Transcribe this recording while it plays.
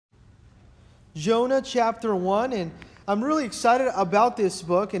Jonah chapter 1, and I'm really excited about this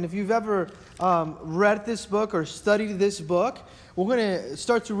book. And if you've ever read this book or studied this book, we're going to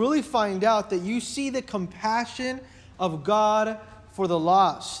start to really find out that you see the compassion of God for the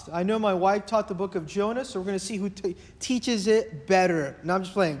lost. I know my wife taught the book of Jonah, so we're going to see who teaches it better. No, I'm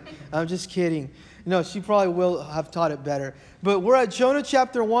just playing. I'm just kidding. No, she probably will have taught it better. But we're at Jonah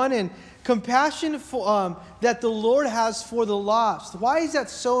chapter 1, and compassion for, that the Lord has for the lost. Why is that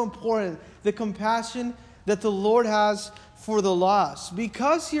so important? The compassion that the Lord has for the lost.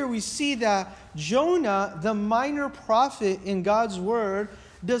 Because here we see that Jonah, the minor prophet in God's word,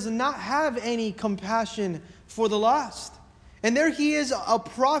 does not have any compassion for the lost. And there he is, a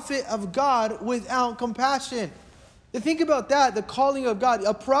prophet of God without compassion. Think about that, the calling of God.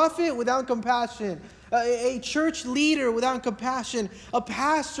 A prophet without compassion. A church leader without compassion. A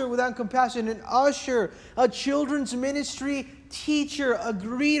pastor without compassion. An usher. A children's ministry teacher. A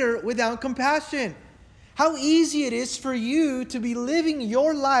greeter without compassion. How easy it is for you to be living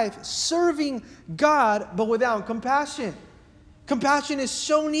your life serving God but without compassion. Compassion is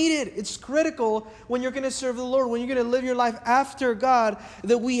so needed. It's critical when you're going to serve the Lord, when you're going to live your life after God,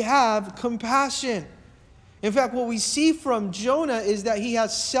 that we have compassion. In fact, what we see from Jonah is that he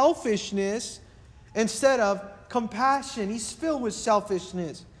has selfishness instead of compassion. He's filled with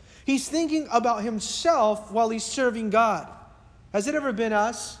selfishness. He's thinking about himself while he's serving God. Has it ever been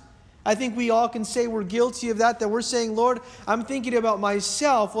us? I think we all can say we're guilty of that we're saying, Lord, I'm thinking about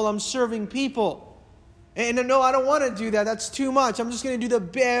myself while I'm serving people. And no, I don't want to do that. That's too much. I'm just going to do the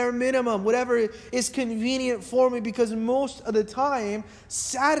bare minimum, whatever is convenient for me, because most of the time,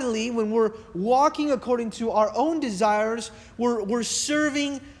 sadly, when we're walking according to our own desires, we're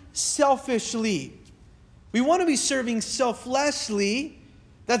serving selfishly. We want to be serving selflessly.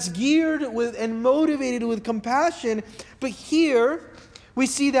 That's geared with and motivated with compassion. But here, we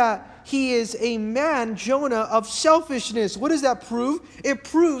see that he is a man, Jonah, of selfishness. What does that prove? It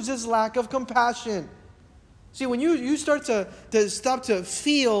proves his lack of compassion. See, when you start to stop to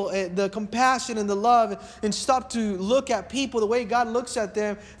feel the compassion and the love and stop to look at people the way God looks at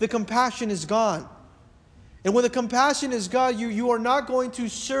them, the compassion is gone. And when the compassion is gone, you are not going to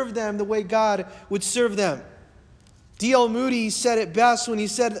serve them the way God would serve them. D.L. Moody said it best when he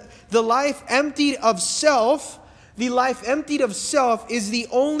said, the life emptied of self is the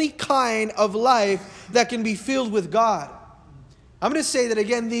only kind of life that can be filled with God. I'm going to say that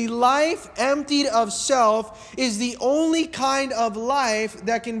again. The life emptied of self is the only kind of life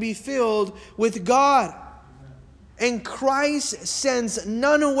that can be filled with God. And Christ sends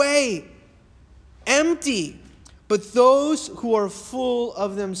none away empty, but those who are full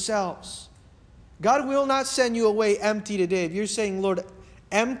of themselves. God will not send you away empty today. If you're saying, Lord,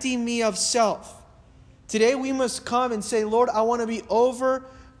 empty me of self. Today we must come and say, Lord, I want to be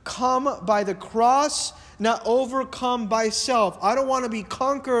overcome by the cross, not overcome by self. I don't want to be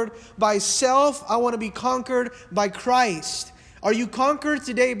conquered by self. I want to be conquered by Christ. Are you conquered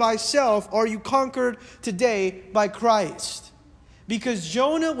today by self, or are you conquered today by Christ? Because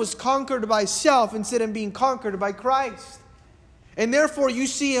Jonah was conquered by self instead of being conquered by Christ. And therefore you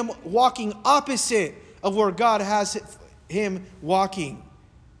see him walking opposite of where God has him walking.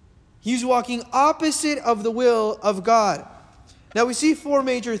 He's walking opposite of the will of God. Now we see four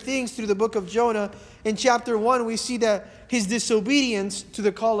major things through the book of Jonah. In chapter 1, we see that his disobedience to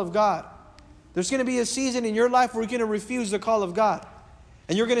the call of God. There's going to be a season in your life where you're going to refuse the call of God.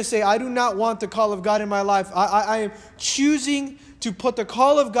 And you're going to say, I do not want the call of God in my life. I am choosing to put the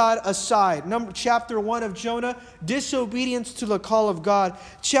call of God aside. Chapter 1 of Jonah, disobedience to the call of God.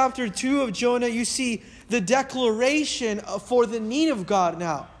 Chapter 2 of Jonah, you see the declaration for the need of God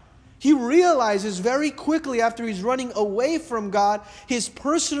now. He realizes very quickly after he's running away from God, his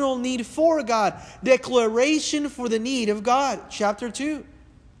personal need for God. Declaration for the need of God. Chapter 2.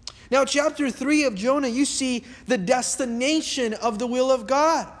 Now, chapter 3 of Jonah, you see the destination of the will of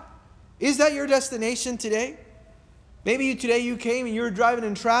God. Is that your destination today? Maybe today you came and you were driving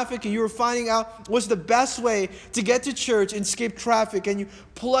in traffic and you were finding out what's the best way to get to church and skip traffic, and you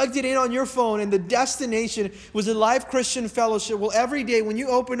plugged it in on your phone, and the destination was a live Christian fellowship. Well, every day when you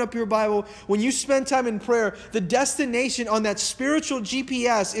open up your Bible, when you spend time in prayer, the destination on that spiritual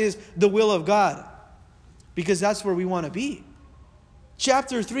GPS is the will of God, because that's where we want to be.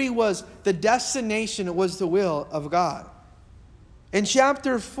 Chapter 3 was the destination was the will of God. In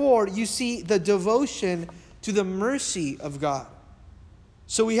chapter 4, you see the devotion to the mercy of God.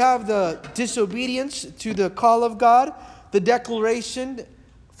 So we have the disobedience to the call of God, the declaration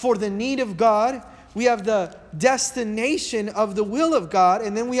for the need of God. We have the destination of the will of God,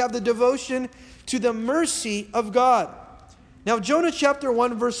 and then we have the devotion to the mercy of God. Now, Jonah chapter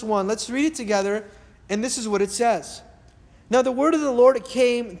 1, verse 1. Let's read it together, and this is what it says. Now, the word of the Lord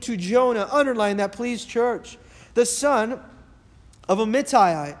came to Jonah. Underline that, please, church. The son of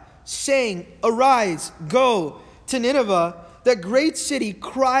Amittai, saying, Arise, go to Nineveh, that great city,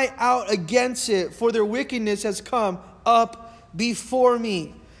 cry out against it, for their wickedness has come up before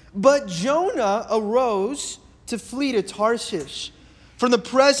me. But Jonah arose to flee to Tarshish from the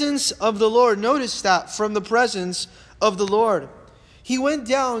presence of the Lord. Notice that, from the presence of the Lord. He went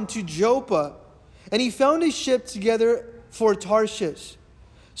down to Joppa, and he found a ship together for Tarshish.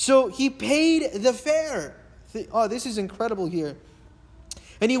 So he paid the fare. Oh, this is incredible here.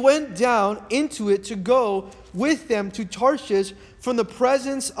 And he went down into it to go with them to Tarshish from the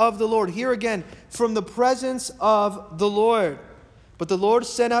presence of the Lord. Here again, from the presence of the Lord. But the Lord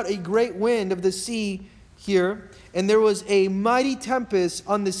sent out a great wind of the sea here, and there was a mighty tempest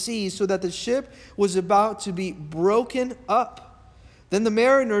on the sea, so that the ship was about to be broken up. Then the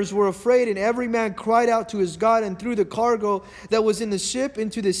mariners were afraid, and every man cried out to his God, and threw the cargo that was in the ship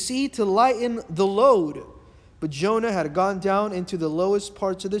into the sea to lighten the load. But Jonah had gone down into the lowest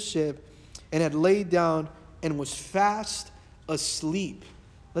parts of the ship, and had laid down and was fast asleep.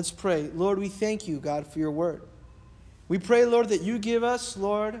 Let's pray. Lord, we thank you, God, for your word. We pray, Lord, that you give us,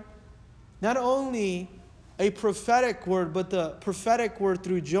 Lord, not only a prophetic word, but the prophetic word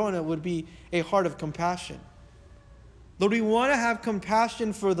through Jonah would be a heart of compassion. Lord, we want to have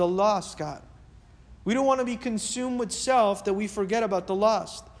compassion for the lost, God. We don't want to be consumed with self that we forget about the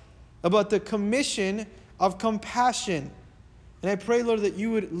lost, about the commission of compassion. And I pray, Lord, that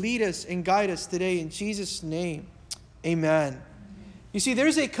you would lead us and guide us today in Jesus' name. Amen. You see,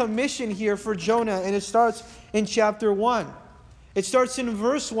 there's a commission here for Jonah, and it starts in chapter 1. It starts in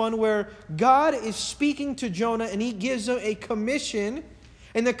verse 1 where God is speaking to Jonah, and he gives him a commission,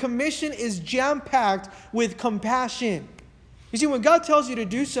 and the commission is jam-packed with compassion. You see, when God tells you to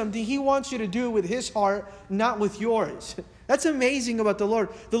do something, he wants you to do it with his heart, not with yours. That's amazing about the Lord.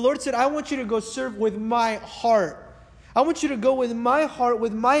 The Lord said, I want you to go serve with my heart. I want you to go with my heart,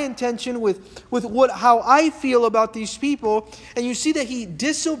 with my intention, with how I feel about these people. And you see that he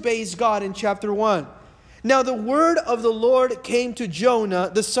disobeys God in chapter 1. Now the word of the Lord came to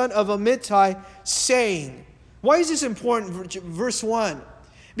Jonah, the son of Amittai, saying. Why is this important? Verse 1.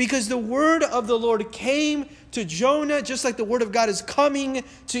 Because the word of the Lord came to Jonah, just like the word of God is coming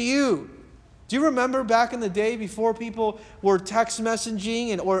to you. Do you remember back in the day before people were text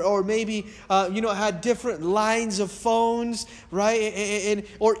messaging or maybe had different lines of phones, right?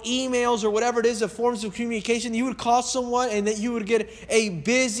 Or emails or whatever it is, the forms of communication. You would call someone and that you would get a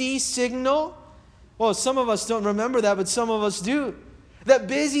busy signal. Well, some of us don't remember that, but some of us do. That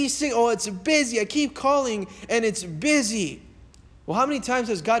busy signal. Oh, it's busy. I keep calling and it's busy. Well, how many times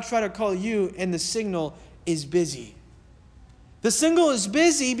has God tried to call you and the signal is busy? The signal is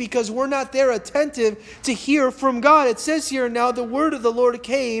busy because we're not there attentive to hear from God. It says here, now the word of the Lord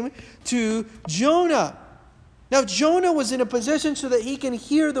came to Jonah. Now Jonah was in a position so that he can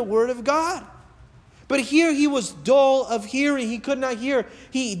hear the word of God. But here he was dull of hearing. He could not hear.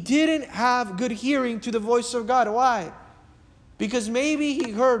 He didn't have good hearing to the voice of God. Why? Because maybe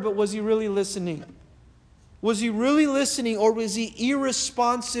he heard, but was he really listening? Was he really listening, or was he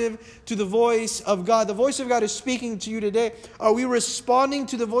irresponsive to the voice of God? The voice of God is speaking to you today. Are we responding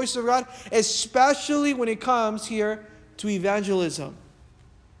to the voice of God? Especially when it comes here to evangelism.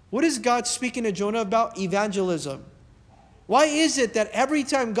 What is God speaking to Jonah about? Evangelism. Why is it that every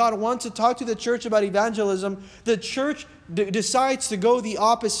time God wants to talk to the church about evangelism, the church decides to go the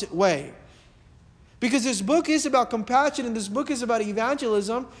opposite way? Because this book is about compassion and this book is about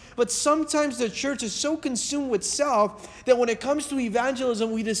evangelism, but sometimes the church is so consumed with self that when it comes to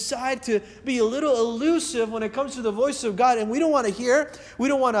evangelism, we decide to be a little elusive when it comes to the voice of God, and we don't want to hear, we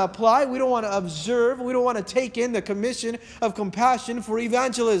don't want to apply, we don't want to observe, we don't want to take in the commission of compassion for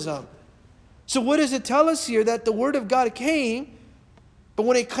evangelism. So what does it tell us here? That the word of God came, but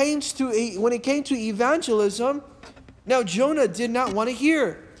when it came to evangelism, now Jonah did not want to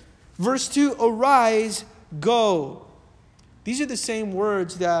hear. Verse 2, arise, go. These are the same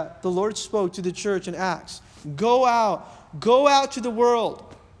words that the Lord spoke to the church in Acts. Go out to the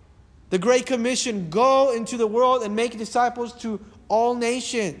world. The Great Commission, go into the world and make disciples to all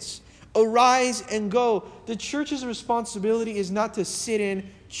nations. Arise and go. The church's responsibility is not to sit in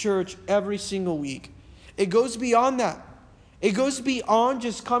church every single week. It goes beyond that. It goes beyond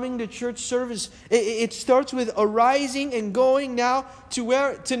just coming to church service. It starts with arising and going now to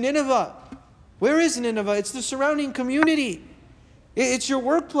where? To Nineveh. Where is Nineveh? It's the surrounding community. It's your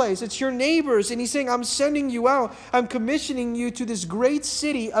workplace. It's your neighbors. And he's saying, I'm sending you out. I'm commissioning you to this great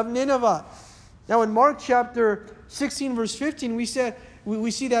city of Nineveh. Now in Mark chapter 16, verse 15, we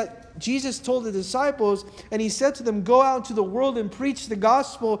see that Jesus told the disciples, and he said to them, go out into the world and preach the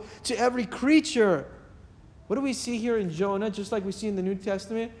gospel to every creature. What do we see here in Jonah? Just like we see in the New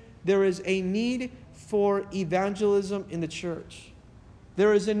Testament, there is a need for evangelism in the church.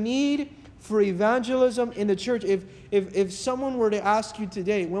 There is a need for evangelism in the church. If someone were to ask you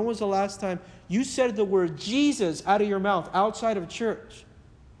today, when was the last time you said the word Jesus out of your mouth outside of church?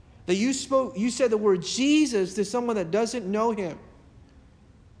 That you said the word Jesus to someone that doesn't know him.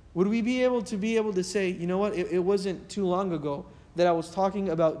 Would we be able to say, you know what, it wasn't too long ago that I was talking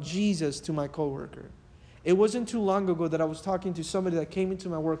about Jesus to my coworker. It wasn't too long ago that I was talking to somebody that came into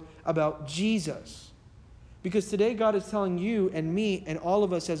my work about Jesus. Because today God is telling you and me and all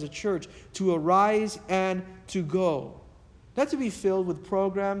of us as a church to arise and to go. Not to be filled with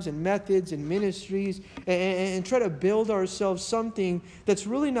programs and methods and ministries and try to build ourselves something that's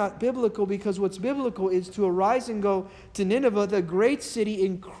really not biblical, because what's biblical is to arise and go to Nineveh, the great city,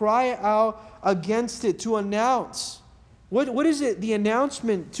 and cry out against it, to announce. What is it? The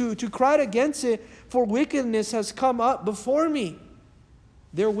announcement, to cry out against it, for wickedness has come up before me.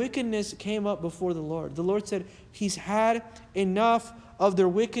 Their wickedness came up before the Lord. The Lord said, He's had enough of their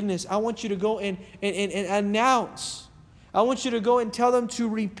wickedness. I want you to go and announce. I want you to go and tell them to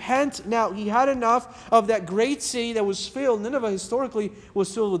repent now. He had enough of that great city that was filled. Nineveh historically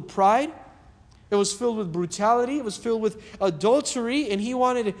was filled with pride. It was filled with brutality. It was filled with adultery. And he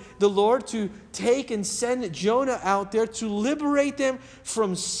wanted the Lord to take and send Jonah out there to liberate them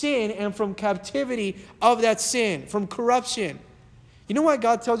from sin and from captivity of that sin, from corruption. You know why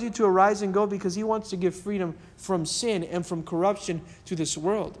God tells you to arise and go? Because He wants to give freedom from sin and from corruption to this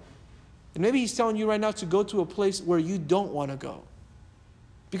world. And maybe He's telling you right now to go to a place where you don't want to go.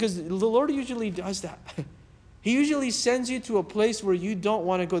 Because the Lord usually does that. He usually sends you to a place where you don't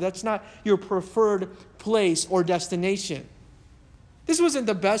want to go. That's not your preferred place or destination. This wasn't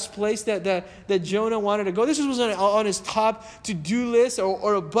the best place that Jonah wanted to go. This wasn't on his top to-do list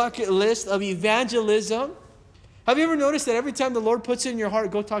or a bucket list of evangelism. Have you ever noticed that every time the Lord puts it in your heart,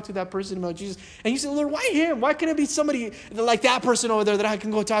 go talk to that person about Jesus, and you say, Lord, why him? Why can't it be somebody like that person over there that I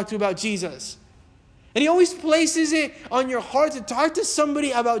can go talk to about Jesus? And He always places it on your heart to talk to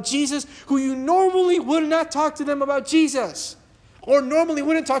somebody about Jesus who you normally would not talk to them about Jesus, or normally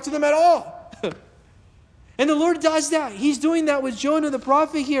wouldn't talk to them at all. And the Lord does that. He's doing that with Jonah the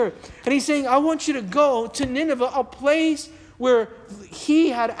prophet here. And He's saying, I want you to go to Nineveh, a place where he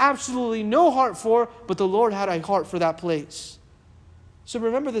had absolutely no heart for, but the Lord had a heart for that place. So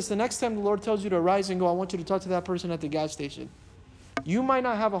remember this, the next time the Lord tells you to arise and go, I want you to talk to that person at the gas station. You might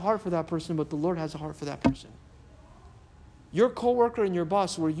not have a heart for that person, but the Lord has a heart for that person. Your coworker and your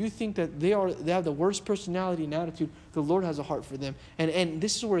boss, where you think that they have the worst personality and attitude, the Lord has a heart for them. And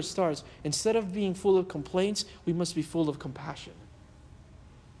this is where it starts. Instead of being full of complaints, we must be full of compassion.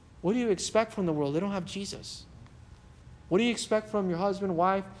 What do you expect from the world? They don't have Jesus. What do you expect from your husband,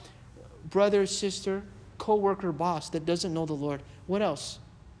 wife, brother, sister, co-worker, boss that doesn't know the Lord? What else?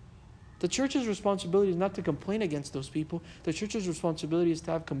 The church's responsibility is not to complain against those people. The church's responsibility is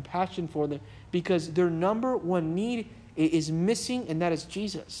to have compassion for them, because their number one need is missing, and that is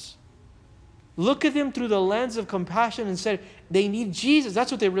Jesus. Look at them through the lens of compassion and say, they need Jesus.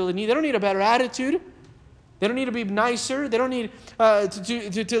 That's what they really need. They don't need a better attitude. They don't need to be nicer. They don't need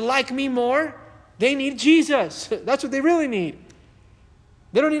to like me more. They need Jesus. That's what they really need.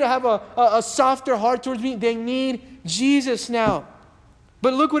 They don't need to have a softer heart towards me. They need Jesus now.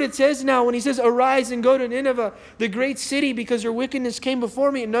 But look what it says now when He says, arise and go to Nineveh, the great city, because your wickedness came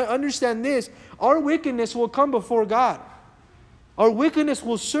before me. And understand this, our wickedness will come before God. Our wickedness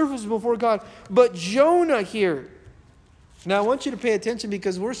will surface before God. But Jonah here, now I want you to pay attention,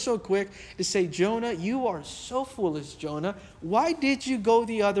 because we're so quick to say, Jonah, you are so foolish, Jonah. Why did you go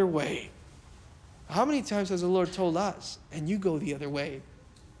the other way? How many times has the Lord told us, and you go the other way?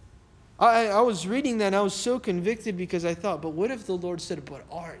 I was reading that and I was so convicted, because I thought, but what if the Lord said, but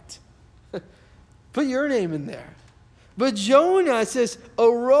Art? Put your name in there. But Jonah says,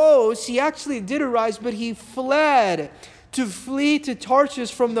 arose. He actually did arise, but he fled, to flee to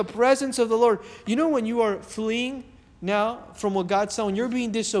Tarshish from the presence of the Lord. You know, when you are fleeing now from what God's saying, when you're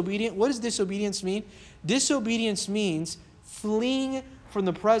being disobedient, what does disobedience mean? Disobedience means fleeing from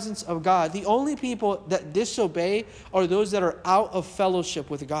the presence of God. The only people that disobey are those that are out of fellowship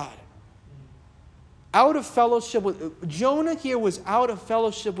with God. Out of fellowship with Jonah here was out of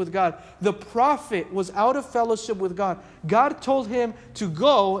fellowship with God. The prophet was out of fellowship with God. God told him to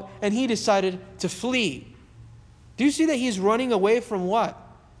go, and he decided to flee. Do you see that he's running away from what?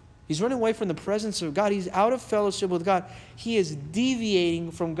 He's running away from the presence of God. He's out of fellowship with God. He is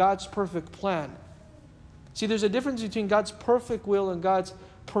deviating from God's perfect plan. See, there's a difference between God's perfect will and God's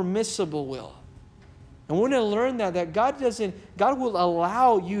permissible will. And we're going to learn that God will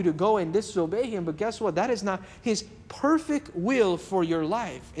allow you to go and disobey Him, but guess what? That is not His perfect will for your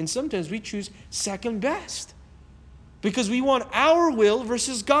life. And sometimes we choose second best because we want our will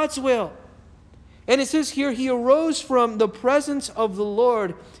versus God's will. And it says here, He arose from the presence of the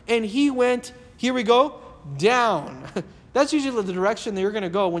Lord and He went, here we go, down. That's usually the direction that you're going to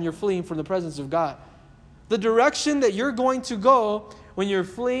go when you're fleeing from the presence of God. The direction that you're going to go when you're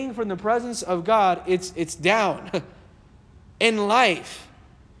fleeing from the presence of God, it's down in life.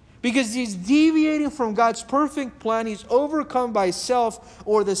 Because he's deviating from God's perfect plan. He's overcome by self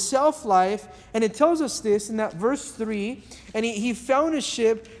or the self-life. And it tells us this in that verse 3. And he found a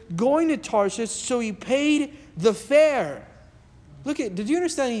ship going to Tarshish, so he paid the fare. Did you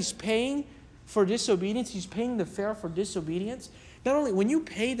understand he's paying for disobedience? He's paying the fare for disobedience. Not only when you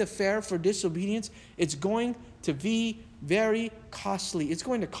pay the fare for disobedience, it's going to be very costly. It's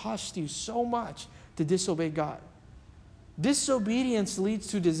going to cost you so much to disobey God. Disobedience leads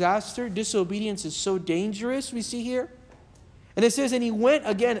to disaster. Disobedience is so dangerous, we see here. And it says, and he went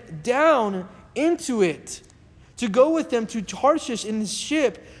again down into it to go with them to Tarshish in the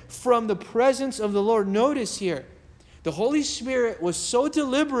ship from the presence of the Lord. Notice here, the Holy Spirit was so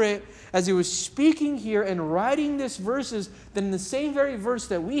deliberate as He was speaking here and writing these verses, that in the same very verse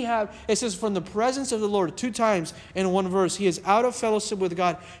that we have, it says from the presence of the Lord 2 times in one verse. He is out of fellowship with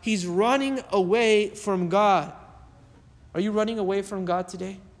God. He's running away from God. Are you running away from God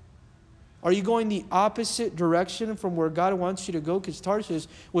today? Are you going the opposite direction from where God wants you to go? Because Tarshish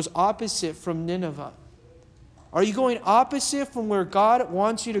was opposite from Nineveh. Are you going opposite from where God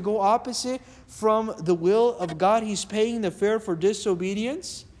wants you to go? Opposite from the will of God? He's paying the fare for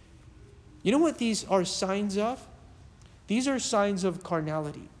disobedience. You know what these are signs of? These are signs of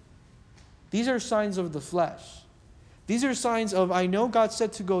carnality. These are signs of the flesh. These are signs of, I know God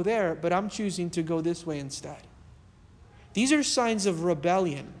said to go there, but I'm choosing to go this way instead. These are signs of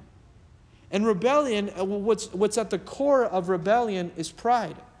rebellion. And rebellion, what's at the core of rebellion is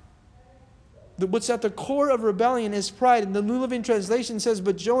pride. What's at the core of rebellion is pride. And the New Living Translation says,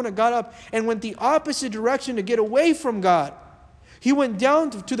 but Jonah got up and went the opposite direction to get away from God. He went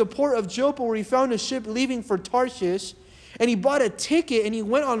down to the port of Joppa where he found a ship leaving for Tarshish. And he bought a ticket and he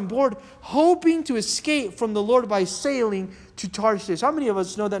went on board hoping to escape from the Lord by sailing to Tarshish. How many of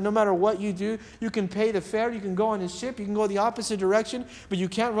us know that no matter what you do, you can pay the fare, you can go on a ship, you can go the opposite direction, but you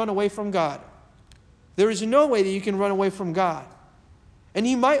can't run away from God. There is no way that you can run away from God. And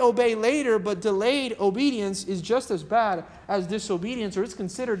you might obey later, but delayed obedience is just as bad as disobedience, or it's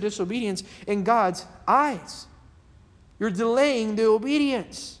considered disobedience in God's eyes. You're delaying the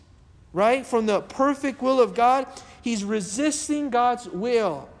obedience, right? From the perfect will of God, he's resisting God's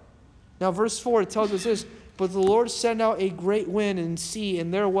will. Now, verse 4, it tells us this, but the Lord sent out a great wind and sea,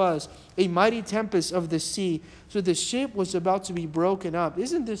 and there was a mighty tempest of the sea, so the ship was about to be broken up.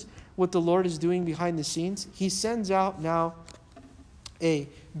 Isn't this what the Lord is doing behind the scenes? He sends out now a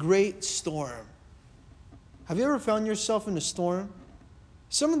great storm. Have you ever found yourself in a storm?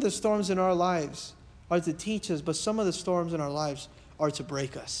 Some of the storms in our lives are to teach us, but some of the storms in our lives are to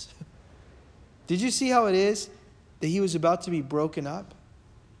break us. Did you see how it is that he was about to be broken up?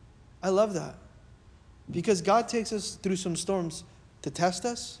 I love that. Because God takes us through some storms to test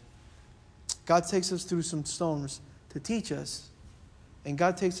us. God takes us through some storms to teach us. And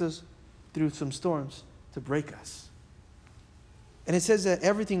God takes us through some storms to break us. And it says that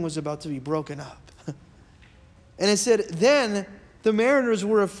everything was about to be broken up. And it said, then the mariners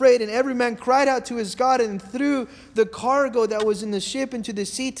were afraid, and every man cried out to his God and threw the cargo that was in the ship into the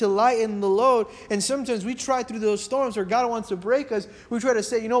sea to lighten the load. And sometimes we try through those storms where God wants to break us. We try to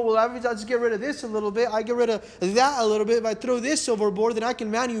say, well, I'll just get rid of this a little bit. I get rid of that a little bit. If I throw this overboard, then I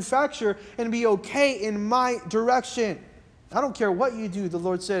can manufacture and be okay in my direction. I don't care what you do, the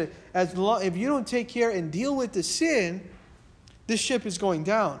Lord said. If you don't take care and deal with the sin, this ship is going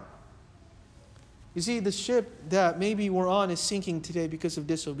down. You see, the ship that maybe we're on is sinking today because of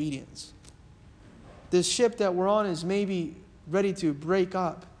disobedience. The ship that we're on is maybe ready to break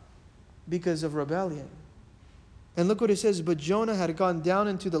up because of rebellion. And look what it says, but Jonah had gone down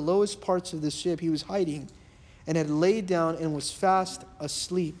into the lowest parts of the ship. He was hiding and had laid down and was fast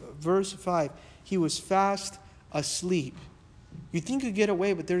asleep. Verse 5, he was fast asleep. You think you get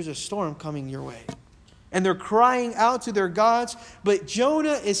away, but there's a storm coming your way. And they're crying out to their gods, but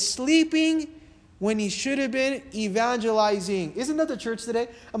Jonah is sleeping when he should have been evangelizing. Isn't that the church today?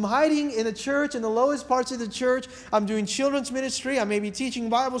 I'm hiding in the church, in the lowest parts of the church. I'm doing children's ministry. I may be teaching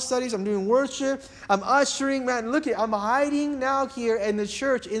Bible studies. I'm doing worship. I'm ushering. Man, look, I'm hiding now here in the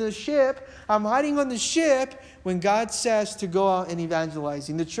church, in the ship. I'm hiding on the ship when God says to go out and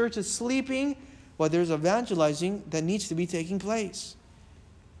evangelizing. The church is sleeping, but there's evangelizing that needs to be taking place.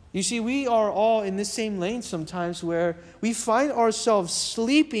 You see, we are all in the same lane sometimes where we find ourselves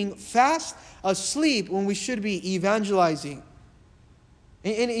sleeping, fast asleep when we should be evangelizing.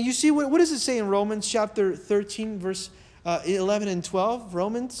 And you see, what does it say in Romans chapter 13, verse 11 and 12?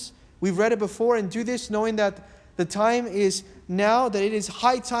 Romans, we've read it before, and do this knowing that the time is now, that it is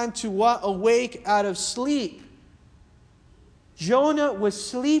high time to what? Awake out of sleep. Jonah was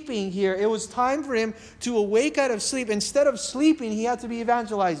sleeping here. It was time for him to awake out of sleep. Instead of sleeping, he had to be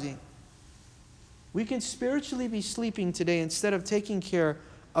evangelizing. We can spiritually be sleeping today instead of taking care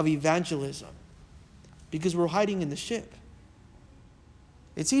of evangelism because we're hiding in the ship.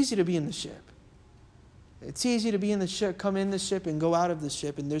 It's easy to be in the ship. It's easy to be in the ship, come in the ship and go out of the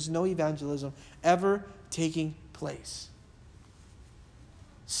ship, and there's no evangelism ever taking place.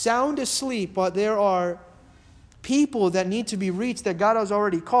 Sound asleep, but there are people that need to be reached that God has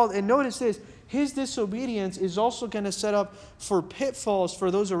already called. And notice this, his disobedience is also going to set up for pitfalls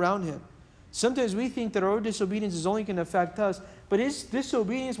for those around him. Sometimes we think that our disobedience is only going to affect us, but his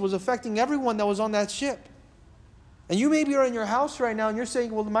disobedience was affecting everyone that was on that ship. And you maybe are in your house right now and you're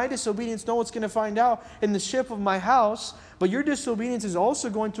saying, well, my disobedience, no one's going to find out in the ship of my house, but your disobedience is also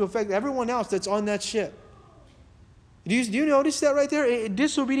going to affect everyone else that's on that ship. Do you notice that right there?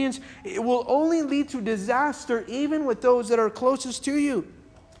 Disobedience, it will only lead to disaster even with those that are closest to you.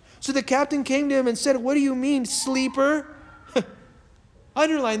 So the captain came to him and said, what do you mean, sleeper?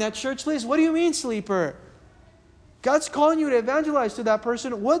 Underline that, church list. What do you mean, sleeper? God's calling you to evangelize to that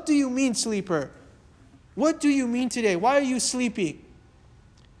person. What do you mean, sleeper? What do you mean today? Why are you sleeping?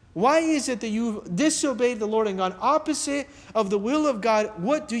 Why is it that you've disobeyed the Lord and gone opposite of the will of God?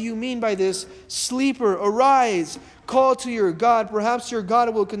 What do you mean by this, sleeper? Arise, call to your God. Perhaps your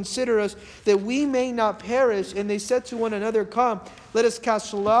God will consider us that we may not perish. And they said to one another, come, let us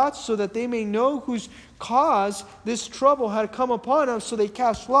cast lots so that they may know whose cause this trouble had come upon us. So they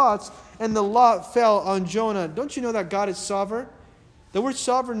cast lots, and the lot fell on Jonah. Don't you know that God is sovereign? The word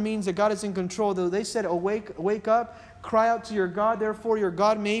sovereign means that God is in control. Though they said, wake up, cry out to your God. Therefore, your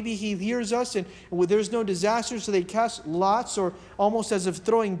God, maybe He hears us, and there's no disaster. So they cast lots, or almost as if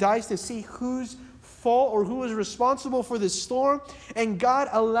throwing dice to see whose fault or who was responsible for this storm. And God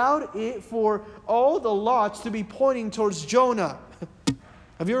allowed it for all the lots to be pointing towards Jonah.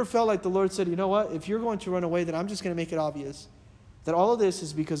 Have you ever felt like the Lord said, you know what? If you're going to run away, then I'm just going to make it obvious that all of this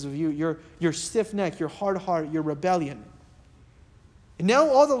is because of you. Your stiff neck, your hard heart, your rebellion. And now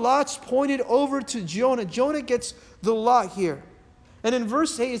all the lots pointed over to Jonah. Jonah gets the lot here. And in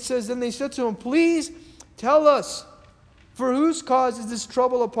verse 8 it says, then they said to him, please tell us, for whose cause is this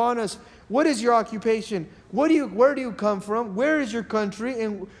trouble upon us? What is your occupation? Where do you come from? Where is your country?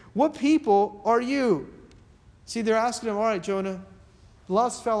 And what people are you? See, they're asking him, all right, Jonah, the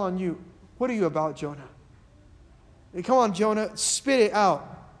lots fell on you. What are you about, Jonah? Hey, come on, Jonah, spit it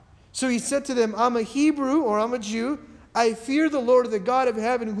out. So he said to them, I'm a Hebrew, or I'm a Jew. I fear the Lord, the God of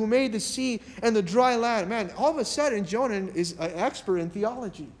heaven, who made the sea and the dry land. Man, all of a sudden, Jonah is an expert in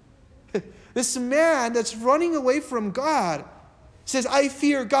theology. This man that's running away from God says, I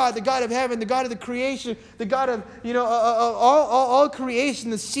fear God, the God of heaven, the God of the creation, the God of, all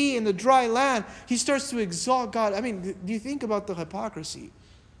creation, the sea and the dry land. He starts to exalt God. I mean, do you think about the hypocrisy?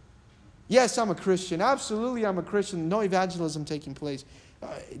 Yes, I'm a Christian. Absolutely, I'm a Christian. No evangelism taking place.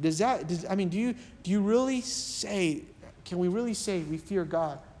 Do you really say, can we really say we fear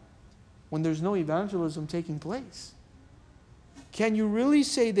God when there's no evangelism taking place? Can you really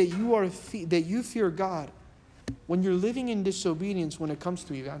say that that you fear God when you're living in disobedience when it comes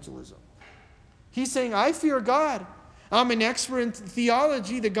to evangelism? He's saying, I fear God. I'm an expert in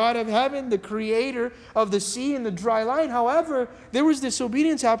theology, the God of heaven, the creator of the sea and the dry land. However, there was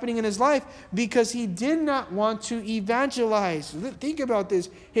disobedience happening in his life because he did not want to evangelize. Think about this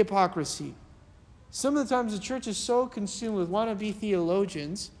hypocrisy. Some of the times the church is so consumed with wannabe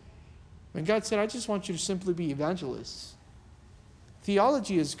theologians, when God said, I just want you to simply be evangelists.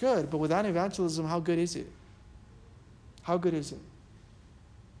 Theology is good, but without evangelism, how good is it? How good is it?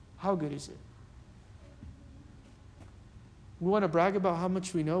 How good is it? We want to brag about how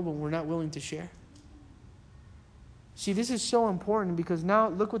much we know, but we're not willing to share. See, this is so important because now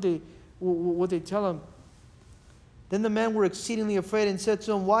look what they tell him. Then the men were exceedingly afraid and said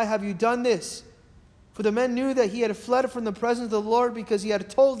to him, why have you done this? For the men knew that he had fled from the presence of the Lord because he had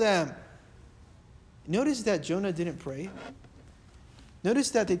told them. Notice that Jonah didn't pray.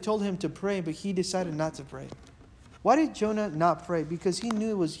 Notice that they told him to pray, but he decided not to pray. Why did Jonah not pray? Because he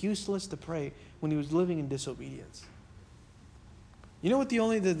knew it was useless to pray when he was living in disobedience. You know what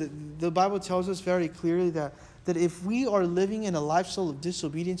the Bible tells us very clearly, that if we are living in a lifestyle of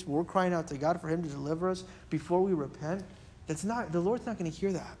disobedience, we're crying out to God for Him to deliver us before we repent, the Lord's not going to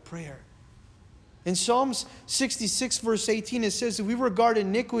hear that prayer. In Psalms 66 verse 18 it says,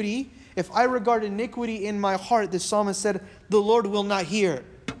 if I regard iniquity in my heart, the psalmist said, the Lord will not hear.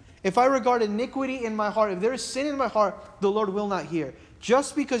 If I regard iniquity in my heart, if there is sin in my heart, the Lord will not hear.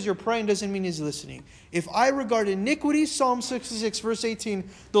 Just because you're praying doesn't mean He's listening. If I regard iniquity, Psalm 66 verse 18,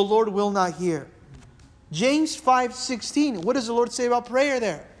 the Lord will not hear. James 5:16, what does the Lord say about prayer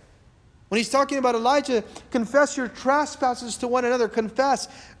there? When He's talking about Elijah, confess your trespasses to one another, confess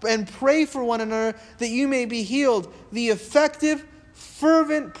and pray for one another that you may be healed. The effective,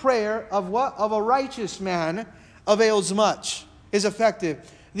 fervent prayer of what? Of a righteous man avails much, is effective.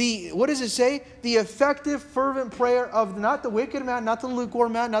 What does it say? The effective, fervent prayer of not the wicked man, not the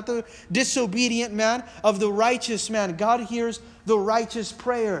lukewarm man, not the disobedient man, of the righteous man. God hears the righteous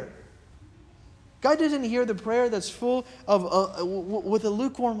prayer. God doesn't hear the prayer that's full of with a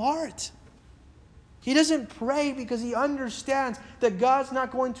lukewarm heart. He doesn't pray because he understands that God's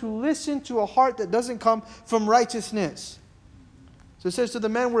not going to listen to a heart that doesn't come from righteousness. So it says, so the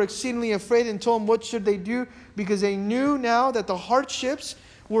men were exceedingly afraid and told him what should they do, because they knew now that the hardships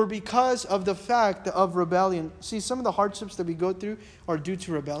were because of the fact of rebellion. See, some of the hardships that we go through are due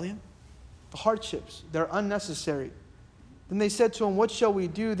to rebellion. The hardships, they're unnecessary. Then they said to him, what shall we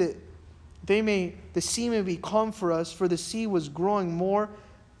do that the sea may be calm for us, for the sea was growing more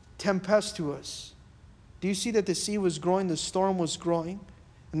tempestuous. Do you see that the sea was growing, the storm was growing?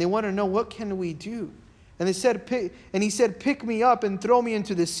 And they want to know, what can we do? And he said, pick me up and throw me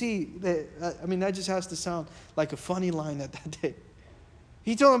into the sea. That just has to sound like a funny line at that day.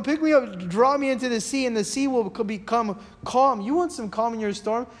 He told him, pick me up, draw me into the sea, and the sea will become calm. You want some calm in your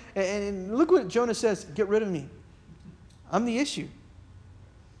storm? And look what Jonah says, get rid of me. I'm the issue.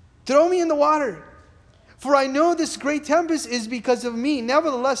 Throw me in the water. For I know this great tempest is because of me.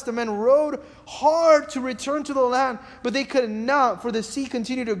 Nevertheless, the men rowed hard to return to the land, but they could not, for the sea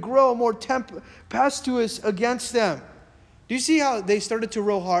continued to grow more tempestuous against them. Do you see how they started to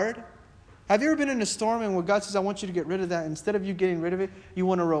row hard? Have you ever been in a storm and where God says, I want you to get rid of that? Instead of you getting rid of it, you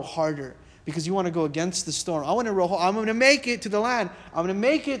want to row harder because you want to go against the storm. I want to row hard. I'm going to make it to the land. I'm going to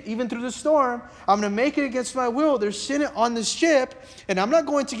make it even through the storm. I'm going to make it against my will. There's sin on the ship, and I'm not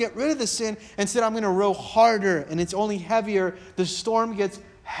going to get rid of the sin. Instead, I'm going to row harder, and it's only heavier. The storm gets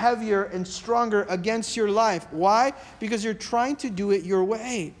heavier and stronger against your life. Why? Because you're trying to do it your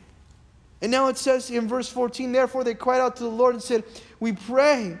way. And now it says in verse 14, therefore they cried out to the Lord and said, we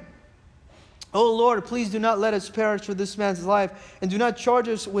pray, O Lord, please do not let us perish for this man's life, and do not charge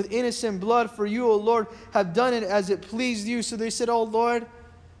us with innocent blood, for you, O Lord, have done it as it pleased you. So they said, O Lord,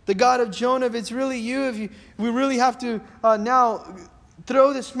 the God of Jonah, if it's really you, we really have to now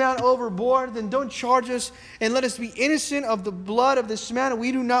throw this man overboard, then don't charge us and let us be innocent of the blood of this man.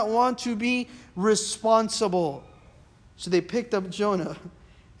 We do not want to be responsible. So they picked up Jonah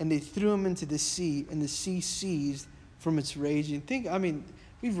and they threw him into the sea, and the sea ceased from its raging.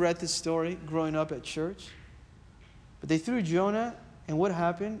 We've read this story growing up at church. But they threw Jonah, and what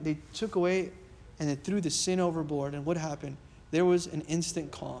happened? They took away and they threw the sin overboard. And what happened? There was an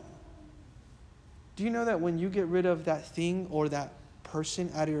instant calm. Do you know that when you get rid of that thing or that person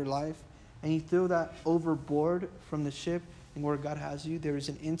out of your life, and you throw that overboard from the ship and where God has you, there is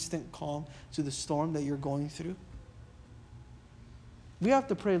an instant calm to the storm that you're going through? We have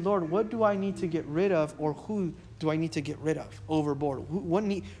to pray, Lord, what do I need to get rid of, or who do I need to get rid of overboard?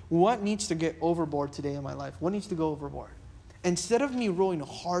 What needs to get overboard today in my life? What needs to go overboard? Instead of me rowing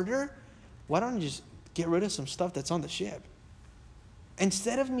harder, why don't I just get rid of some stuff that's on the ship?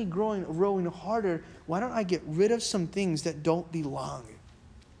 Instead of me rowing harder, why don't I get rid of some things that don't belong?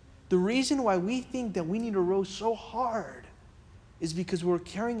 The reason why we think that we need to row so hard is because we're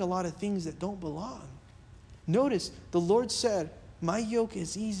carrying a lot of things that don't belong. Notice, the Lord said, my yoke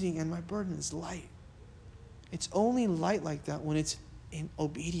is easy and my burden is light. It's only light like that when it's in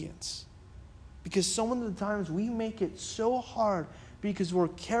obedience. Because some of the times we make it so hard because we're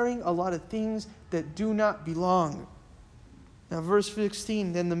carrying a lot of things that do not belong. Now verse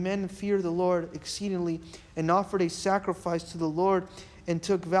 16, then the men feared the Lord exceedingly and offered a sacrifice to the Lord and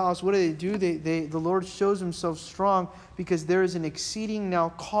took vows. What do? The Lord shows himself strong because there is an exceeding now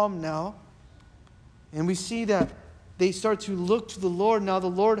calm now. And we see that they start to look to the Lord. Now the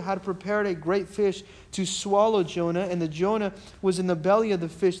Lord had prepared a great fish to swallow Jonah, and the Jonah was in the belly of the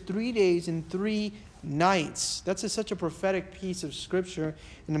fish 3 days and 3 nights. That's such a prophetic piece of scripture.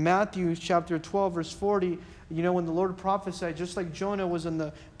 In Matthew chapter 12, verse 40, when the Lord prophesied, just like Jonah was in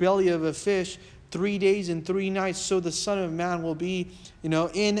the belly of a fish 3 days and 3 nights, so the Son of Man will be,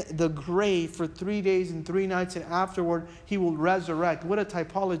 in the grave for 3 days and 3 nights, and afterward he will resurrect. What a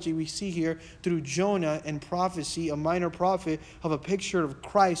typology we see here through Jonah and prophecy, a minor prophet of a picture of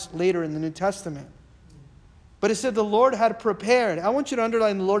Christ later in the New Testament. But it said the Lord had prepared. I want you to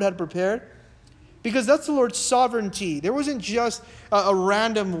underline the Lord had prepared, because that's the Lord's sovereignty. There wasn't just a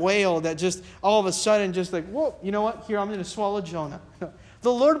random whale that just all of a sudden just like, whoa, you know what? Here, I'm going to swallow Jonah.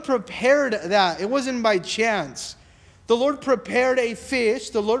 The Lord prepared that. It wasn't by chance. The Lord prepared a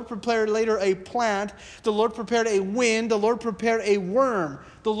fish. The Lord prepared later a plant. The Lord prepared a wind. The Lord prepared a worm.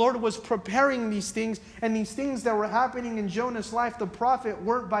 The Lord was preparing these things. And these things that were happening in Jonah's life, the prophet,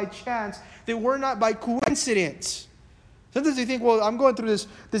 weren't by chance. They were not by coincidence. Sometimes you think, well, I'm going through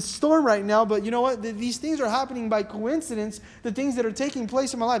this storm right now, but you know what? These things are happening by coincidence. The things that are taking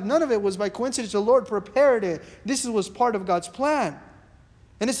place in my life, none of it was by coincidence. The Lord prepared it. This was part of God's plan.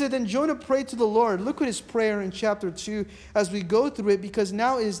 And it said, then Jonah prayed to the Lord. Look at his prayer in chapter 2 as we go through it, because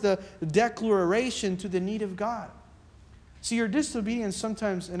now is the declaration to the need of God. See, your disobedience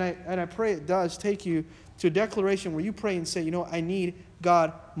sometimes, and I pray it does, take you to a declaration where you pray and say, I need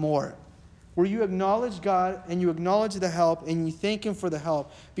God more. Where you acknowledge God and you acknowledge the help and you thank Him for the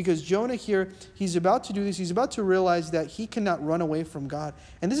help. Because Jonah here, he's about to do this. He's about to realize that he cannot run away from God.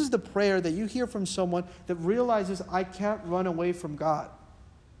 And this is the prayer that you hear from someone that realizes, I can't run away from God.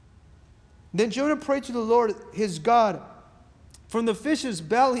 Then Jonah prayed to the Lord, his God, from the fish's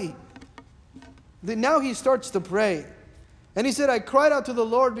belly. Then now he starts to pray. And he said, I cried out to the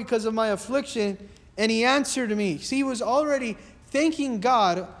Lord because of my affliction, and He answered me. See, he was already thanking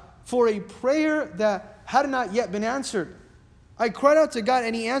God for a prayer that had not yet been answered. I cried out to God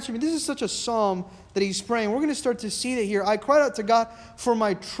and He answered me. This is such a psalm that he's praying. We're going to start to see that here. I cried out to God for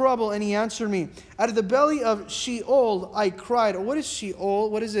my trouble and He answered me. Out of the belly of Sheol I cried. What is Sheol?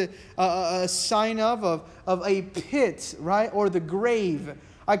 What is it? A sign of a pit, right? Or the grave.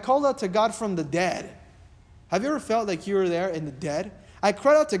 I called out to God from the dead. Have you ever felt like you were there in the dead? I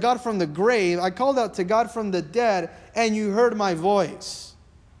cried out to God from the grave. I called out to God from the dead, and You heard my voice.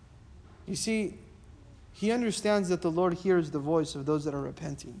 You see, he understands that the Lord hears the voice of those that are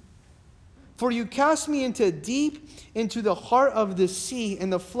repenting. For You cast me into deep, into the heart of the sea,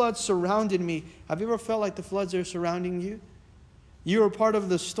 and the floods surrounded me. Have you ever felt like the floods are surrounding you? You are part of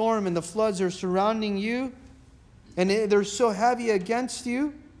the storm, and the floods are surrounding you, and they're so heavy against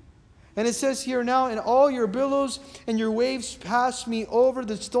you. And it says here now, and all Your billows and Your waves pass me over.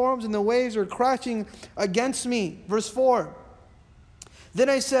 The storms and the waves are crashing against me. Verse 4. Then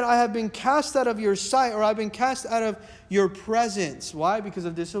I said, I have been cast out of Your sight, or I've been cast out of Your presence. Why? Because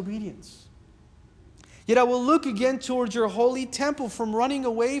of disobedience. Yet I will look again towards Your holy temple, from running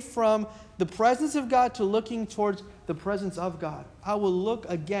away from the presence of God to looking towards the presence of God. I will look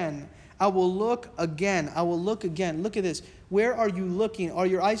again. I will look again. I will look again. Look at this. Where are you looking? Are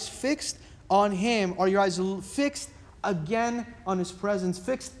your eyes fixed on Him? Are your eyes fixed again on His presence?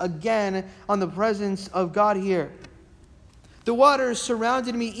 Fixed again on the presence of God here? The waters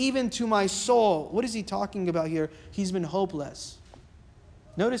surrounded me even to my soul. What is he talking about here? He's been hopeless.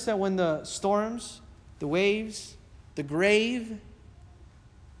 Notice that when the storms, the waves, the grave,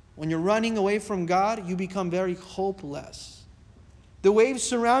 when you're running away from God, you become very hopeless. The waves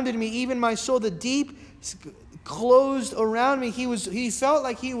surrounded me, even my soul. The deep closed around me. He felt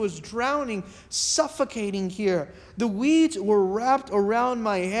like he was drowning, suffocating here. The weeds were wrapped around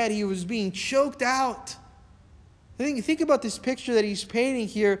my head. He was being choked out. Think about this picture that he's painting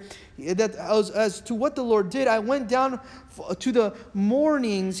here, that as to what the Lord did. I went down to the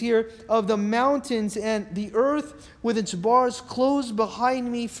mournings here of the mountains, and the earth with its bars closed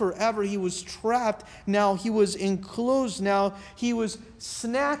behind me forever. He was trapped. Now he was enclosed. Now he was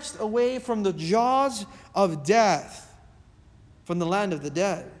snatched away from the jaws of death, from the land of the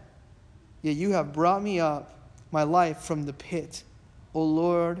dead. Yet You have brought me up, my life, from the pit, O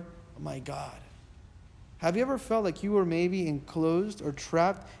Lord, my God. Have you ever felt like you were maybe enclosed or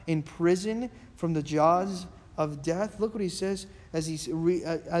trapped in prison from the jaws of death? Look what he says as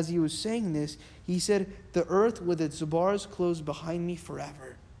he was saying this. He said, the earth with its bars closed behind me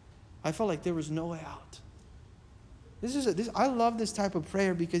forever. I felt like there was no way out. I love this type of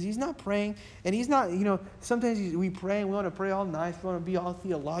prayer because he's not praying, and he's not, sometimes we pray and we want to pray all nice. We want to be all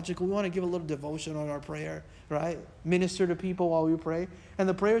theological. We want to give a little devotion on our prayer, right? Minister to people while we pray. And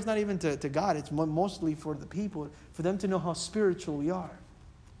the prayer is not even to God. It's mostly for the people, for them to know how spiritual we are.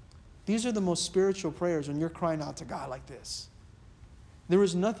 These are the most spiritual prayers when you're crying out to God like this. There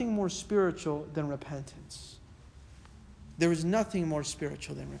is nothing more spiritual than repentance. There is nothing more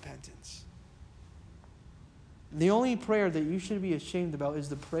spiritual than repentance. The only prayer that you should be ashamed about is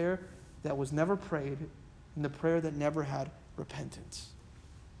the prayer that was never prayed and the prayer that never had repentance.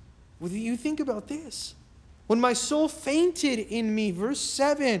 Well, you think about this. When my soul fainted in me, verse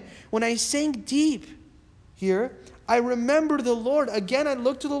 7, when I sank deep here, I remember the Lord. Again, I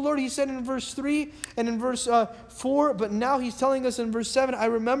looked to the Lord. He said in verse 3 and in verse 4, but now he's telling us in verse 7, I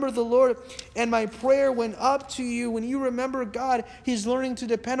remember the Lord and my prayer went up to you. When you remember God, he's learning to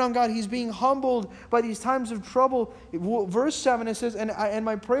depend on God. He's being humbled by these times of trouble. Verse 7, it says, and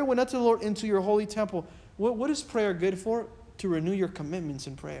my prayer went up to the Lord into your holy temple. What is prayer good for? To renew your commitments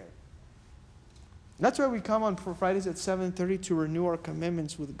in prayer. That's why we come on Fridays at 7:30 to renew our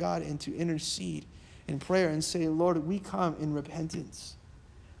commitments with God and to intercede in prayer and say, Lord, we come in repentance.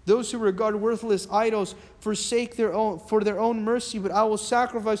 Those who regard worthless idols forsake their own mercy, but I will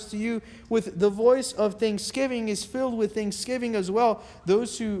sacrifice to you with the voice of thanksgiving is filled with thanksgiving as well.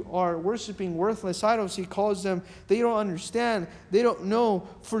 Those who are worshiping worthless idols, he calls them, they don't understand, they don't know,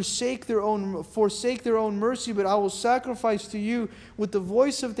 forsake their own mercy, but I will sacrifice to you with the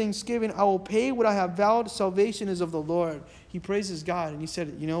voice of thanksgiving. I will pay what I have vowed. Salvation is of the Lord. He praises God, and he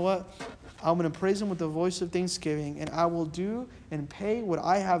said, you know what? I'm going to praise him with the voice of thanksgiving, and I will do and pay what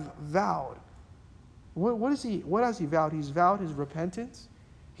I have vowed. What has he vowed? He's vowed his repentance.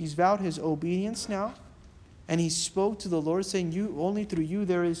 He's vowed his obedience now. And he spoke to the Lord, saying, only through you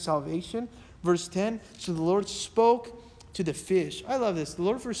there is salvation. Verse 10, so the Lord spoke to the fish. I love this. The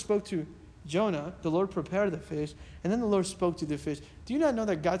Lord first spoke to Jonah. The Lord prepared the fish. And then the Lord spoke to the fish. Do you not know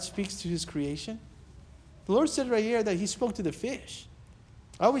that God speaks to his creation? The Lord said right here that he spoke to the fish.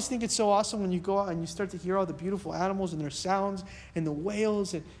 I always think it's so awesome when you go out and you start to hear all the beautiful animals and their sounds and the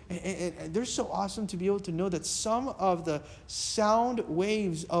whales. And they're so awesome to be able to know that some of the sound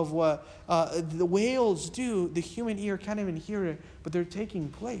waves of what the whales do, the human ear can't even hear it, but they're taking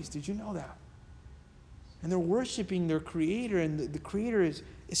place. Did you know that? And they're worshiping their Creator, and the Creator is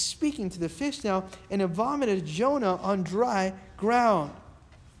speaking to the fish now, and it vomited Jonah on dry ground.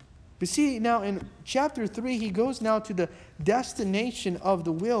 But see, now in chapter 3, he goes now to the destination of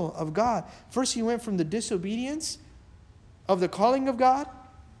the will of God. First, he went from the disobedience of the calling of God.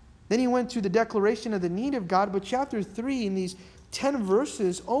 Then he went to the declaration of the need of God. But chapter 3, in these 10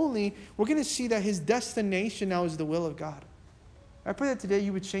 verses only, we're going to see that his destination now is the will of God. I pray that today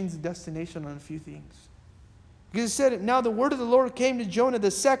you would change the destination on a few things. Because it said, now the word of the Lord came to Jonah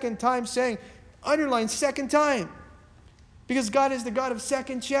the second time, saying, underline second time. Because God is the God of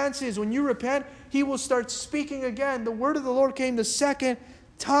second chances. When you repent, he will start speaking again. The word of the Lord came the second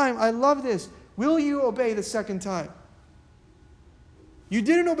time. I love this. Will you obey the second time? You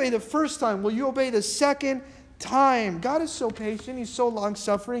didn't obey the first time. Will you obey the second time? God is so patient. He's so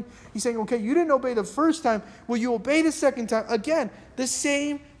long-suffering. He's saying, okay, you didn't obey the first time. Will you obey the second time? Again, the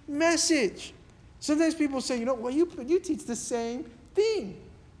same message. Sometimes people say, well, you teach the same thing.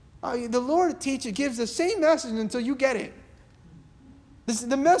 The Lord gives the same message until you get it.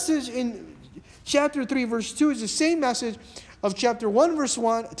 The message in chapter 3, verse 2 is the same message of chapter 1, verse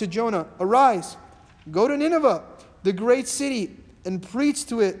 1 to Jonah. Arise, go to Nineveh, the great city, and preach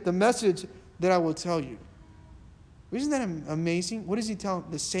to it the message that I will tell you. Isn't that amazing? What does he tell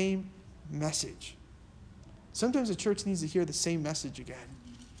them? The same message. Sometimes the church needs to hear the same message again.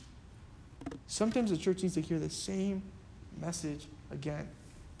 Sometimes the church needs to hear the same message again.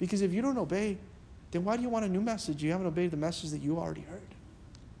 Because if you don't obey, then why do you want a new message? You haven't obeyed the message that you already heard.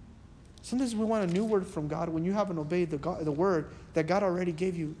 Sometimes we want a new word from God when you haven't obeyed the word that God already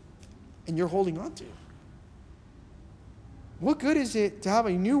gave you and you're holding on to. What good is it to have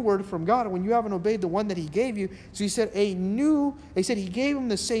a new word from God when you haven't obeyed the one that he gave you? So he said he gave him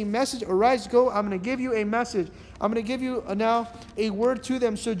the same message. Arise, go, I'm going to give you a message. I'm going to give you now a word to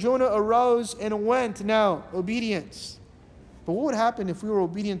them. So Jonah arose and went. Now, obedience. But what would happen if we were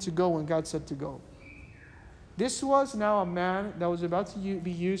obedient to go when God said to go? This was now a man that was about to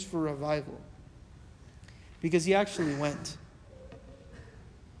be used for revival. Because he actually went.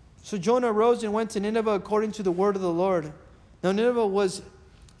 So Jonah arose and went to Nineveh according to the word of the Lord. Now Nineveh was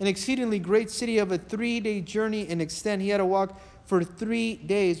an exceedingly great city of a 3-day journey in extent. He had to walk for 3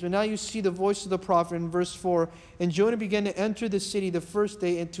 days. But now you see the voice of the prophet in verse 4. And Jonah began to enter the city the first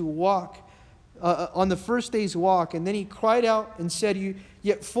day and to walk on the first day's walk. And then he cried out and said,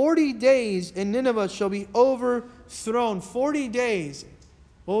 yet 40 days and Nineveh shall be overthrown. 40 days.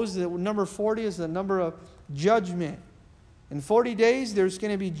 What was the number 40? Is the number of judgment. In 40 days, there's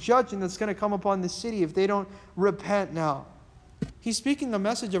going to be judgment that's going to come upon the city if they don't repent now. He's speaking a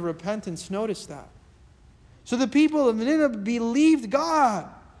message of repentance. Notice that. So the people of Nineveh believed God.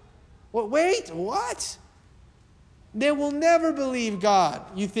 Well, wait, what? They will never believe God,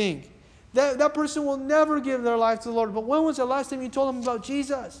 you think. That person will never give their life to the Lord. But when was the last time you told them about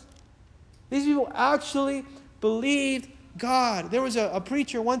Jesus? These people actually believed God. There was a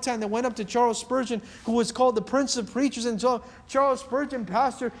preacher one time that went up to Charles Spurgeon, who was called the Prince of Preachers, and told Charles Spurgeon,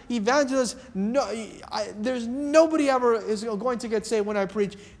 pastor, evangelist, there's nobody ever is going to get saved when I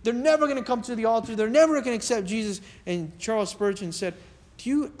preach. They're never going to come to the altar. They're never going to accept Jesus. And Charles Spurgeon said, do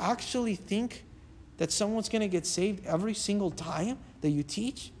you actually think that someone's going to get saved every single time that you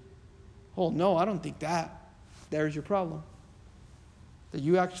teach? Oh, no, I don't think that. There's your problem. That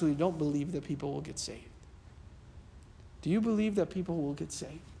you actually don't believe that people will get saved. Do you believe that people will get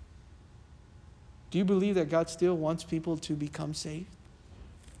saved? Do you believe that God still wants people to become saved?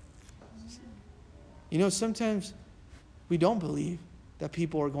 You know, sometimes we don't believe that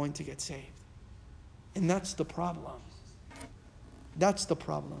people are going to get saved. And that's the problem. That's the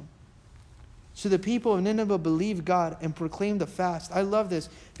problem. So the people of Nineveh believed God and proclaimed a fast. I love this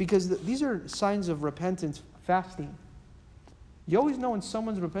because these are signs of repentance, fasting. You always know when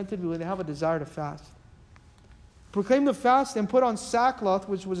someone's repented when they have a desire to fast. Proclaim the fast and put on sackcloth,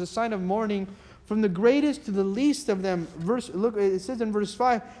 which was a sign of mourning, from the greatest to the least of them. Look, it says in verse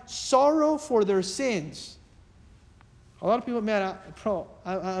 5, sorrow for their sins. A lot of people, man,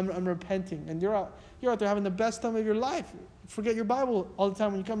 I'm repenting. And you're out there having the best time of your life. Forget your Bible all the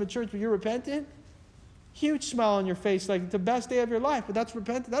time when you come to church, but you're repentant. Huge smile on your face, like the best day of your life. But that's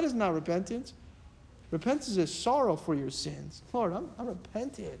repentance. That is not repentance. Repentance is sorrow for your sins. Lord, I'm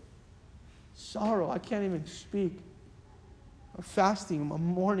repented. Sorrow. I can't even speak. I'm fasting. I'm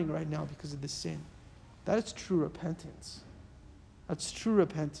mourning right now because of the sin. That is true repentance. That's true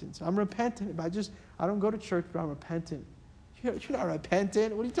repentance. I'm repentant. I don't go to church, but I'm repentant. You're not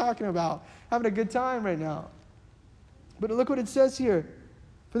repentant. What are you talking about? Having a good time right now. But look what it says here.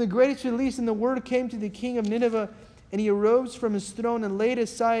 From the greatest to the least, and the word came to the king of Nineveh, and he arose from his throne and laid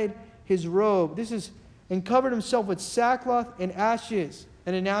aside his robe. And covered himself with sackcloth and ashes.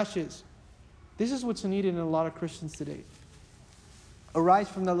 This is what's needed in a lot of Christians today. Arise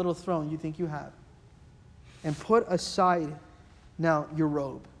from that little throne you think you have, and put aside now your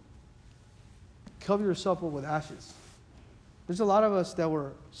robe. Cover yourself up with ashes. There's a lot of us that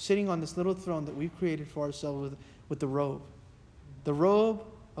were sitting on this little throne that we've created for ourselves with the robe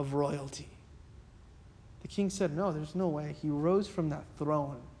of royalty. The king said, no, there's no way. He rose from that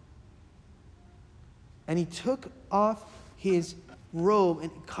throne. And he took off his robe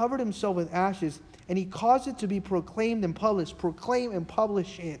and covered himself with ashes. And he caused it to be proclaimed and published. Proclaim and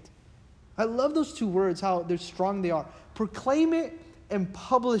publish it. I love those two words, how they're strong they are. Proclaim it and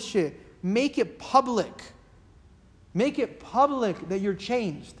publish it. Make it public. Make it public that you're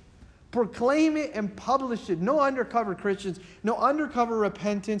changed. Proclaim it and publish it. No undercover Christians. No undercover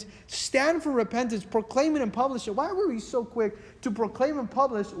repentance. Stand for repentance. Proclaim it and publish it. Why were we so quick to proclaim and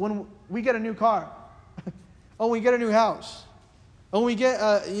publish when we get a new car? Or we get a new house? Or we get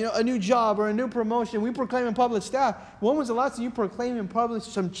a new job or a new promotion? We proclaim and publish staff. When was the last time you proclaimed and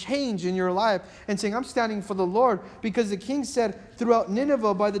published some change in your life and saying, I'm standing for the Lord? Because the king said throughout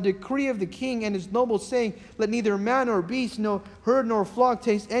Nineveh, by the decree of the king and his nobles, saying, let neither man nor beast, no herd nor flock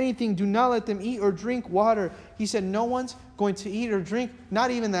taste anything. Do not let them eat or drink water. He said, no one's going to eat or drink,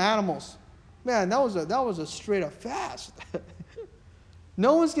 not even the animals. Man, that was a straight up fast.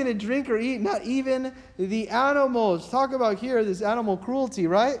 No one's going to drink or eat, not even the animals. Talk about here, this animal cruelty,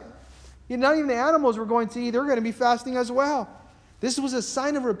 right? Not even the animals were going to eat. They're going to be fasting as well. This was a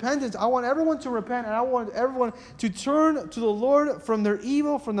sign of repentance. I want everyone to repent, and I want everyone to turn to the Lord from their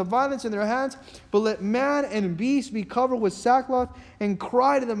evil, from the violence in their hands. But let man and beast be covered with sackcloth and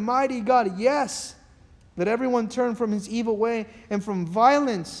cry to the mighty God. Yes, let everyone turn from his evil way and from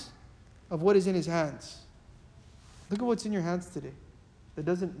violence of what is in his hands. Look at what's in your hands today. That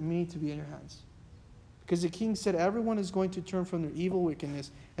doesn't need to be in your hands. Because the king said everyone is going to turn from their evil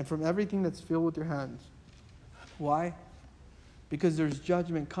wickedness and from everything that's filled with their hands. Why? Because there's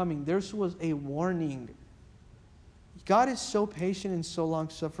judgment coming. There was a warning. God is so patient and so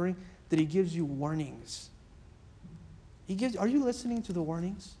long-suffering that he gives you warnings. Are you listening to the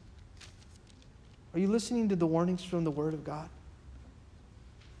warnings? Are you listening to the warnings from the Word of God?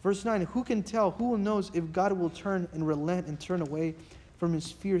 Verse 9, who can tell, who knows if God will turn and relent and turn away from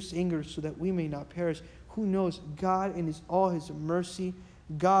his fierce anger so that we may not perish? Who knows? God in all his mercy,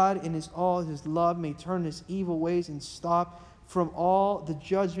 God in all his love may turn his evil ways and stop from all the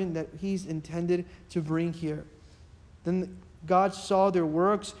judgment that he's intended to bring here. Then God saw their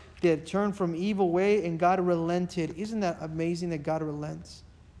works. They had turned from evil way and God relented. Isn't that amazing that God relents?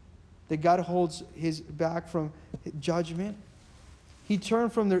 that God holds his back from judgment. He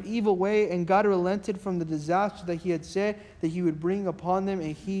turned from their evil way, and God relented from the disaster that he had said that he would bring upon them,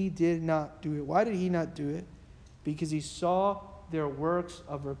 and he did not do it. Why did he not do it? Because he saw their works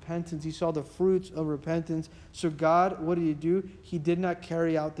of repentance. He saw the fruits of repentance. So God, what did he do? He did not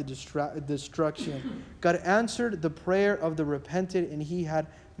carry out the destruction. God answered the prayer of the repentant, and he had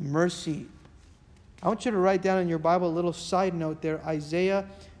mercy. I want you to write down in your Bible a little side note there, Isaiah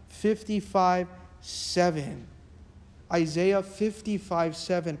 55:7. Isaiah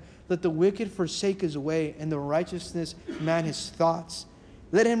 55:7. Let the wicked forsake his way, and the righteousness man his thoughts.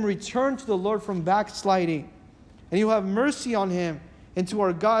 Let him return to the Lord from backsliding, and he will have mercy on him, and to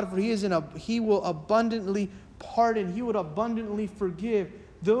our God, for he will abundantly pardon. He will abundantly forgive.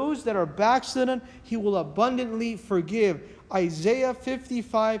 Those that are backslidden, he will abundantly forgive. Isaiah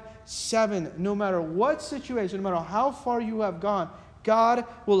 55:7. No matter what situation, no matter how far you have gone, God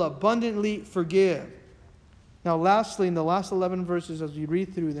will abundantly forgive. Now lastly, in the last 11 verses, as you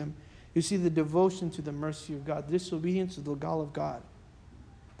read through them, you see the devotion to the mercy of God, disobedience to the law of God.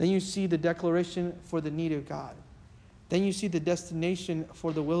 Then you see the declaration for the need of God. Then you see the destination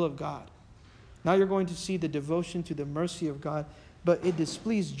for the will of God. Now you're going to see the devotion to the mercy of God, but it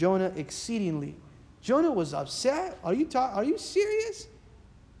displeased Jonah exceedingly. Jonah was upset. Are you serious?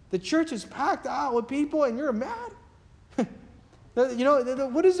 The church is packed out with people and you're mad?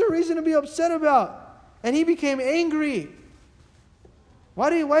 What is the reason to be upset about? And he became angry. Why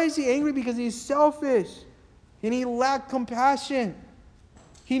is he angry? Because he's selfish. And he lacked compassion.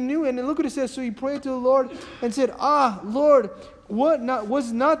 He knew, and look what it says. So he prayed to the Lord and said, Lord,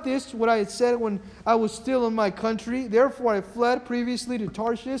 was not this what I had said when I was still in my country? Therefore I fled previously to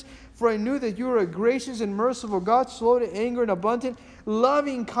Tarshish, for I knew that you are a gracious and merciful God, slow to anger and abundant,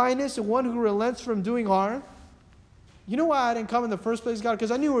 loving kindness, and one who relents from doing harm. You know why I didn't come in the first place, God?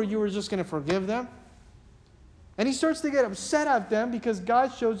 Because I knew you were just going to forgive them. And he starts to get upset at them because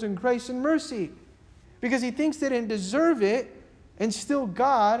God shows them grace and mercy. Because he thinks they didn't deserve it, and still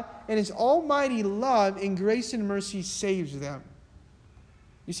God, in his almighty love and grace and mercy, saves them.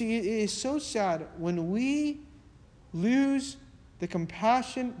 You see, it is so sad when we lose the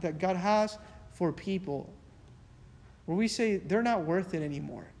compassion that God has for people, where we say they're not worth it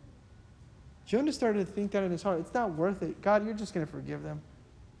anymore. Jonah started to think that in his heart. It's not worth it. God, you're just going to forgive them.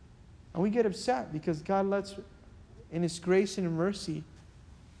 And we get upset because God lets, in his grace and mercy,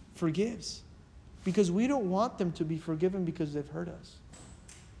 forgives. Because we don't want them to be forgiven because they've hurt us.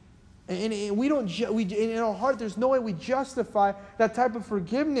 And we don't, in our heart, there's no way we justify that type of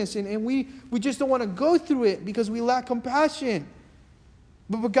forgiveness. And we just don't want to go through it because we lack compassion.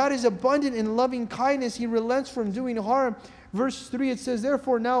 But God is abundant in loving kindness. He relents from doing harm. Verse 3, it says,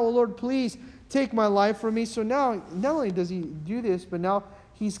 therefore now, O Lord, please take my life from me. So now, not only does he do this, but now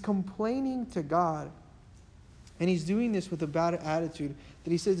he's complaining to God. And he's doing this with a bad attitude.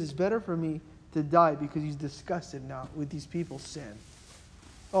 That he says, it's better for me to die, because he's disgusted now with these people's sin.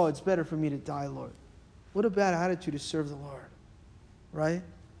 Oh, it's better for me to die, Lord. What a bad attitude to serve the Lord. Right?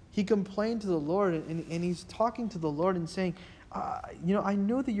 He complained to the Lord, and he's talking to the Lord and saying, I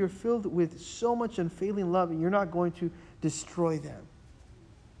know that you're filled with so much unfailing love, and you're not going to destroy them.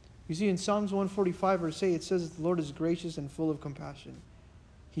 You see, in Psalms 145, verse 8, it says that the Lord is gracious and full of compassion.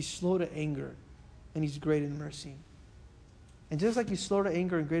 He's slow to anger, and he's great in mercy. And just like he's slow to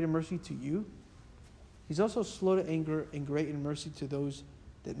anger and great in mercy to you, he's also slow to anger and great in mercy to those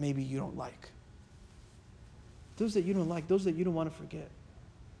that maybe you don't like. Those that you don't like, those that you don't want to forget.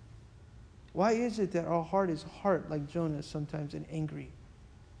 Why is it that our heart is hard like Jonah sometimes and angry?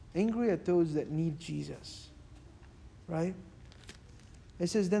 Angry at those that need Jesus. Right? It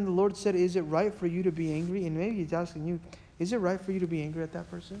says, then the Lord said, is it right for you to be angry? And maybe he's asking you, is it right for you to be angry at that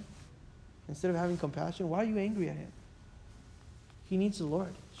person? Instead of having compassion, why are you angry at him? He needs the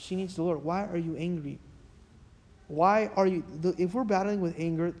Lord. She needs the Lord. Why are you angry? Why are you... If we're battling with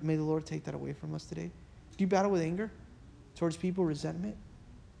anger, may the Lord take that away from us today. Do you battle with anger towards people, resentment?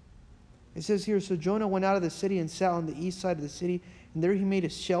 It says here, so Jonah went out of the city and sat on the east side of the city, and there he made a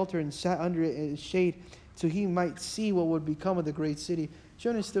shelter and sat under it in shade, so he might see what would become of the great city.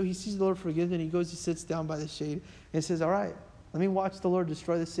 Jonah still, he sees the Lord forgive him, and he goes, he sits down by the shade, and says, all right, let me watch the Lord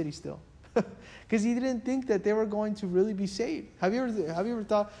destroy the city still. Because he didn't think that they were going to really be saved. Have you ever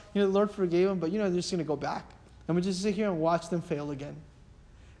thought, the Lord forgave them, but they're just going to go back. And we just sit here and watch them fail again.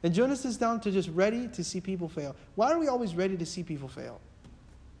 And Jonah sits down to just ready to see people fail. Why are we always ready to see people fail?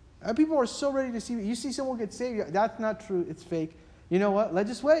 And people are so ready to see. You see someone get saved. That's not true. It's fake. You know what? Let's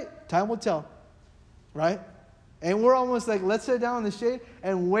just wait. Time will tell. Right? And we're almost like, let's sit down in the shade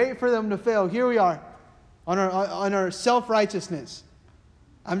and wait for them to fail. Here we are on our self-righteousness.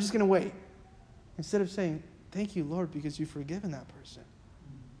 I'm just going to wait. Instead of saying, thank you, Lord, because you've forgiven that person.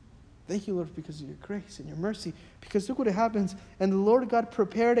 Thank you, Lord, because of your grace and your mercy. Because look what happens. And the Lord God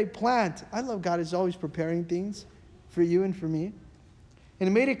prepared a plant. I love God is always preparing things for you and for me. And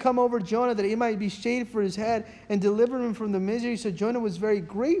he made it come over Jonah that it might be shade for his head and deliver him from the misery. So Jonah was very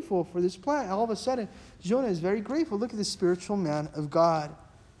grateful for this plant. All of a sudden, Jonah is very grateful. Look at the spiritual man of God.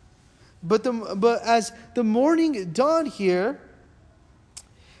 But as the morning dawned here,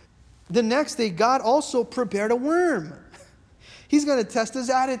 the next day God also prepared a worm. He's going to test his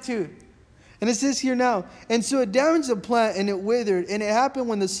attitude. And it says here now, and so it damaged the plant and it withered. And it happened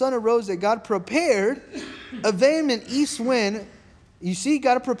when the sun arose that God prepared a vehement east wind. You see,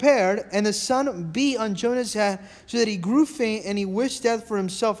 God prepared, and the sun beat on Jonah's head so that he grew faint and he wished death for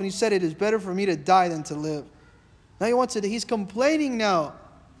himself. And he said, it is better for me to die than to live. Now he wants to, he's complaining now.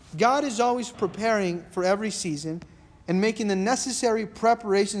 God is always preparing for every season and making the necessary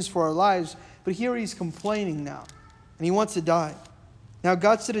preparations for our lives. But here he's complaining now. And he wants to die. Now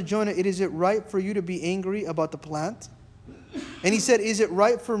God said to Jonah, is it right for you to be angry about the plant? And he said, is it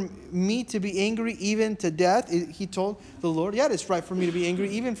right for me to be angry even to death? He told the Lord, yeah, it's right for me to be angry,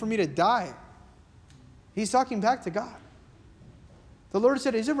 even for me to die. He's talking back to God. The Lord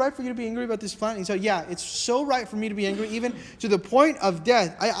said, is it right for you to be angry about this plant? And he said, yeah, it's so right for me to be angry, even to the point of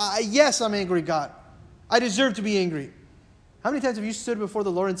death. Yes, I'm angry, God. I deserve to be angry. How many times have you stood before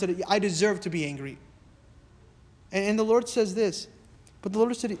the Lord and said, I deserve to be angry? And the Lord says this, but the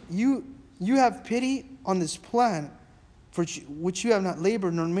Lord said, you have pity on this plant, for which you have not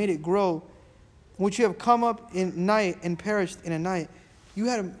labored nor made it grow, which you have come up in night and perished in a night. You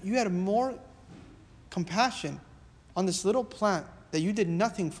had more compassion on this little plant that you did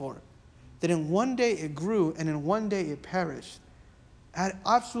nothing for, that in one day it grew and in one day it perished. It had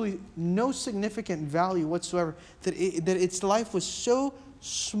absolutely no significant value whatsoever, that its life was so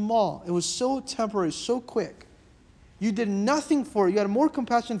small, it was so temporary, so quick. You did nothing for it. You had more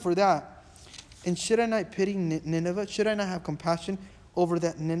compassion for that. And should I not pity Nineveh? Should I not have compassion over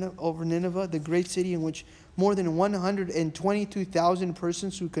Nineveh, the great city in which more than 122,000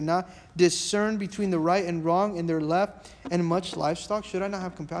 persons who could not discern between the right and wrong in their left and much livestock? Should I not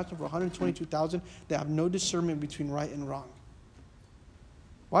have compassion for 122,000 that have no discernment between right and wrong?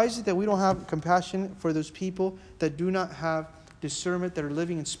 Why is it that we don't have compassion for those people that do not have discernment, that are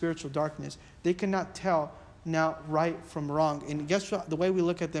living in spiritual darkness? They cannot tell now right from wrong. And guess what? The way we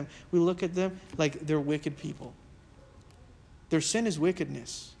look at them like they're wicked people. Their sin is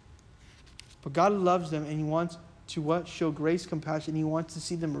wickedness. But God loves them and He wants to what? Show grace, compassion. He wants to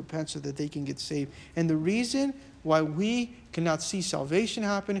see them repent so that they can get saved. And the reason why we cannot see salvation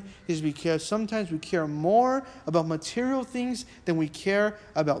happen is because sometimes we care more about material things than we care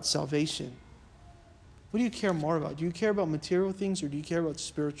about salvation. What do you care more about? Do you care about material things or do you care about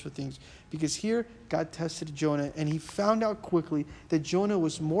spiritual things? Because here, God tested Jonah and He found out quickly that Jonah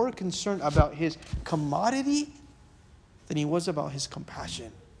was more concerned about his commodity than he was about his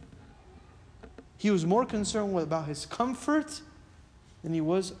compassion. He was more concerned about his comfort than he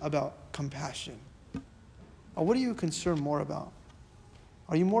was about compassion. Now, what are you concerned more about?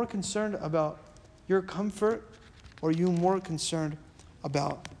 Are you more concerned about your comfort or are you more concerned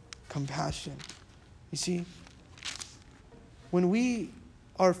about compassion? You see, when we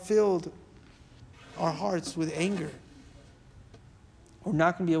are filled our hearts with anger, we're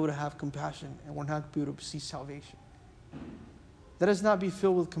not going to be able to have compassion and we're not going to be able to see salvation. Let us not be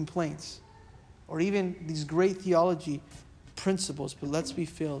filled with complaints or even these great theology principles, but let's be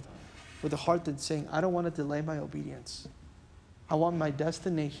filled with a heart that's saying, I don't want to delay my obedience. I want my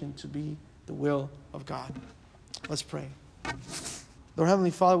destination to be the will of God. Let's pray. Lord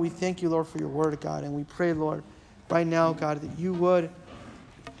Heavenly Father, we thank you, Lord, for your word, God. And we pray, Lord, right now, God, that you would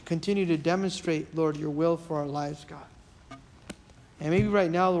continue to demonstrate, Lord, your will for our lives, God. And maybe right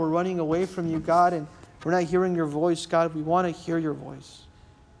now we're running away from you, God, and we're not hearing your voice, God. We want to hear your voice.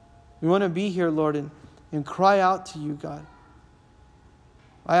 We want to be here, Lord, and cry out to you, God.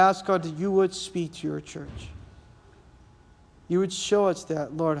 I ask, God, that you would speak to your church. You would show us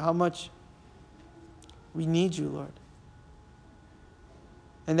that, Lord, how much we need you, Lord.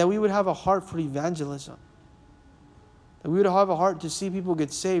 And that we would have a heart for evangelism. That we would have a heart to see people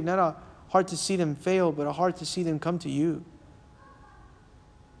get saved. Not a heart to see them fail, but a heart to see them come to you.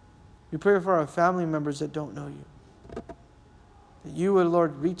 We pray for our family members that don't know you. That you would,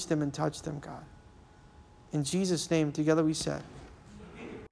 Lord, reach them and touch them, God. In Jesus' name, together we said,